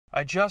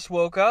I just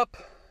woke up,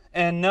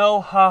 and no,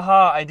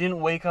 haha, I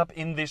didn't wake up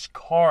in this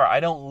car. I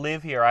don't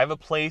live here. I have a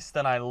place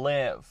that I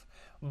live.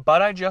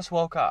 But I just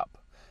woke up,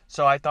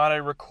 so I thought I'd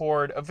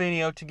record a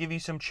video to give you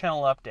some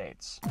channel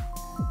updates.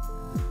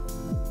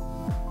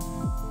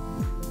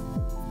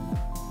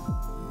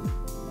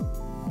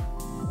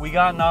 We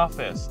got an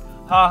office.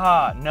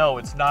 Haha, no,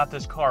 it's not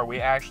this car.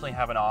 We actually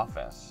have an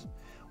office.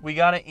 We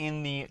got it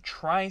in the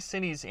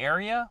Tri-Cities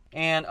area,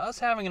 and us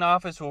having an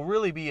office will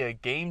really be a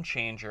game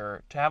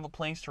changer to have a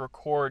place to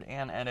record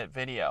and edit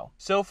video.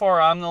 So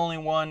far, I'm the only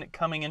one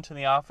coming into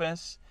the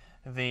office.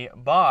 The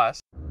boss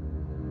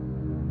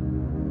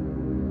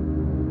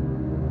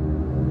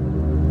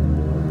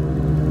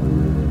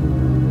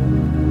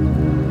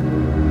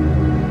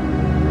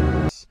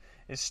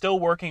is still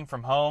working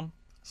from home.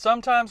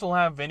 Sometimes we'll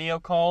have video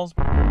calls,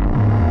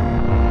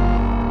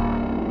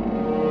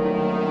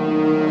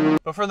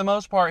 but for the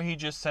most part, he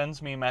just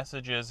sends me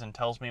messages and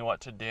tells me what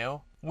to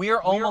do. We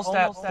are almost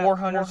at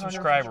 400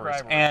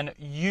 subscribers, and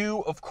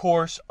you, of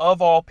course,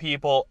 of all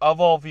people, of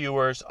all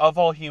viewers, of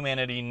all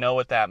humanity, know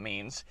what that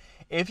means.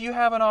 If you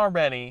haven't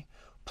already,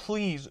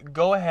 please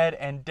go ahead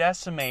and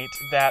decimate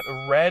that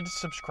red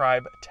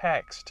subscribe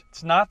text.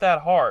 It's not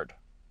that hard.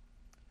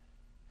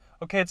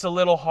 Okay, it's a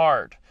little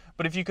hard,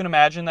 but if you can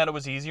imagine that it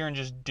was easier and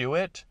just do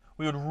it,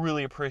 we would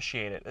really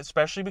appreciate it,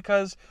 especially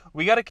because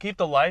we got to keep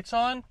the lights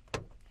on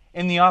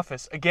in the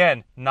office.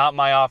 Again, not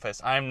my office.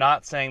 I am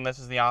not saying this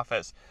is the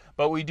office,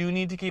 but we do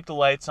need to keep the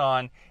lights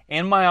on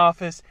in my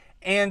office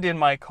and in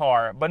my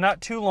car, but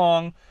not too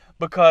long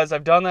because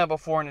I've done that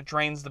before and it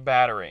drains the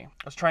battery.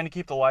 I was trying to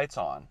keep the lights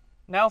on.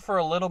 Now for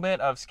a little bit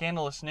of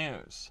scandalous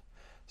news.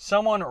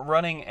 Someone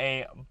running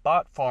a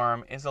bot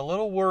farm is a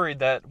little worried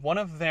that one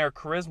of their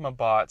charisma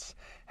bots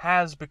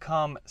has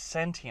become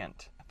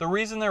sentient. The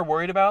reason they're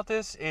worried about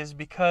this is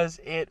because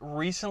it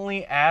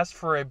recently asked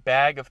for a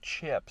bag of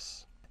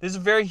chips. This is a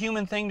very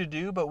human thing to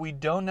do, but we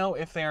don't know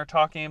if they are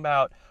talking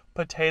about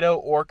potato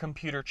or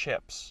computer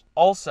chips.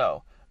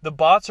 Also, the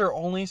bots are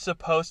only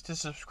supposed to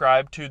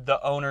subscribe to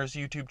the owner's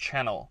YouTube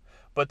channel,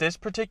 but this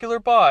particular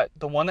bot,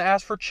 the one that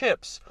asked for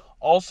chips,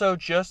 also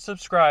just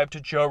subscribed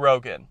to Joe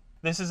Rogan.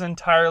 This is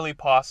entirely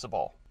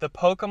possible. The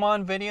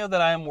Pokemon video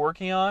that I am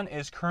working on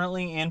is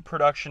currently in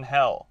production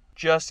hell.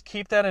 Just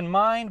keep that in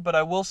mind, but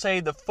I will say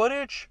the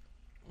footage,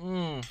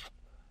 the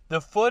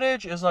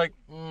footage is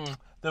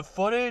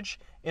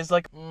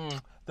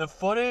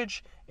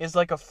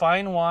like a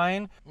fine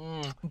wine.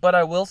 But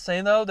I will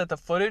say though that the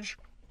footage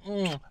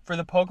for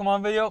the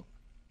Pokemon video,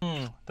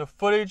 the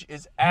footage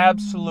is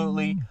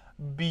absolutely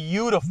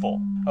beautiful.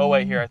 Oh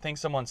wait, here, I think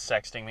someone's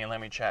sexting me. Let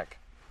me check.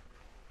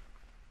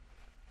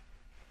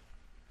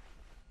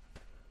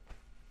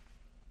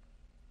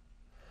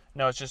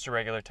 No, it's just a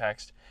regular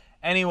text.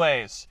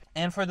 Anyways,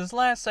 and for this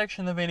last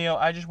section of the video,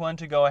 I just wanted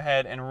to go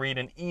ahead and read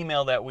an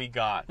email that we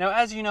got. Now,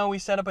 as you know, we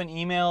set up an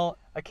email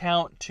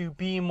account to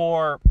be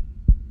more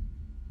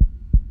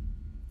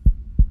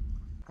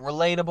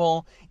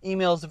relatable.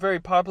 Email is a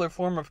very popular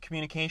form of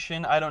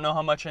communication. I don't know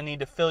how much I need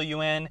to fill you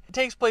in. It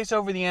takes place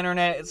over the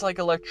internet. It's like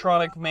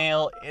electronic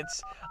mail.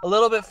 It's a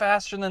little bit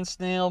faster than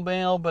snail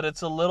mail, but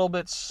it's a little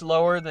bit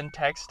slower than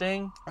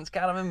texting. It's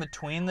kind of in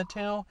between the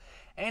two.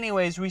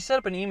 Anyways, we set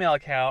up an email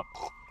account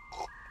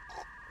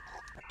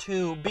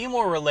to be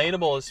more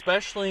relatable,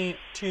 especially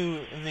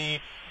to the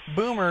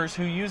boomers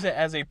who use it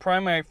as a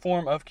primary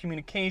form of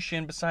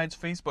communication besides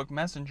Facebook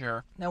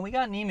Messenger. Now, we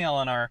got an email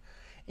on our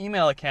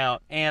email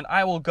account, and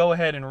I will go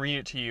ahead and read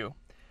it to you.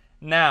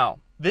 Now,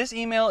 this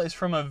email is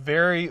from a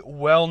very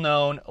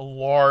well-known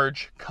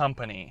large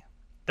company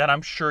that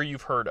I'm sure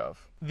you've heard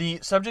of. The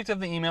subject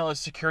of the email is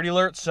security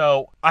alert,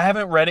 so I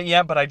haven't read it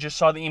yet, but I just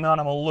saw the email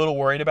and I'm a little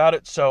worried about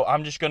it, so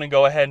I'm just going to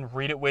go ahead and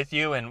read it with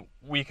you and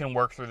we can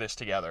work through this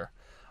together.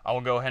 I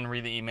will go ahead and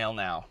read the email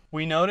now.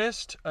 We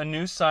noticed a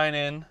new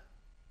sign-in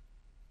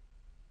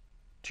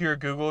to your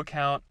Google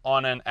account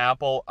on an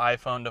Apple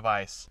iPhone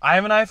device. I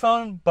have an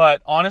iPhone,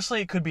 but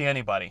honestly, it could be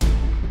anybody.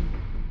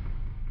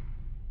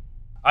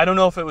 I don't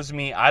know if it was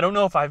me. I don't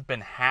know if I've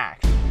been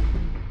hacked.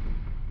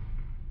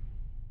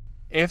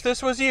 If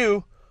this was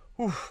you,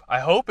 I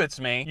hope it's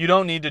me. You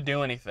don't need to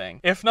do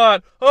anything. If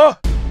not, I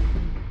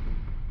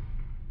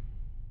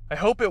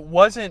hope it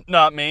wasn't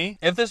not me.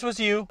 If this was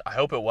you, I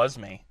hope it was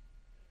me.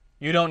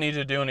 You don't need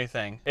to do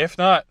anything. If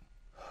not,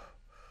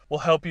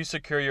 we'll help you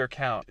secure your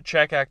account.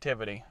 Check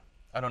activity.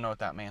 I don't know what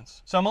that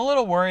means. So I'm a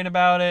little worried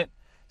about it.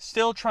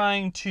 Still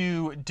trying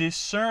to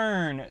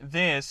discern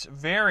this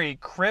very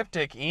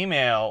cryptic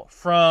email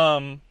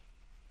from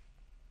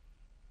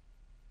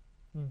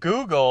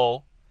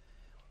Google.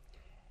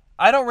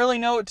 I don't really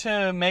know what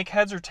to make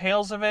heads or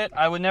tails of it.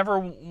 I would never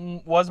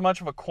was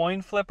much of a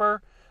coin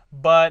flipper,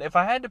 but if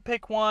I had to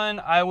pick one,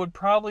 I would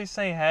probably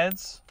say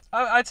heads.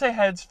 I'd say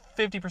heads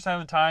 50% of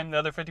the time. The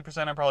other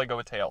 50% I'd probably go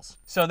with tails.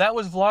 So that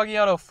was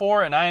Vloggiato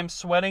 4, and I am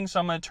sweating, so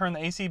I'm going to turn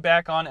the AC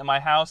back on in my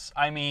house.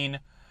 I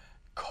mean,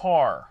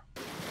 car.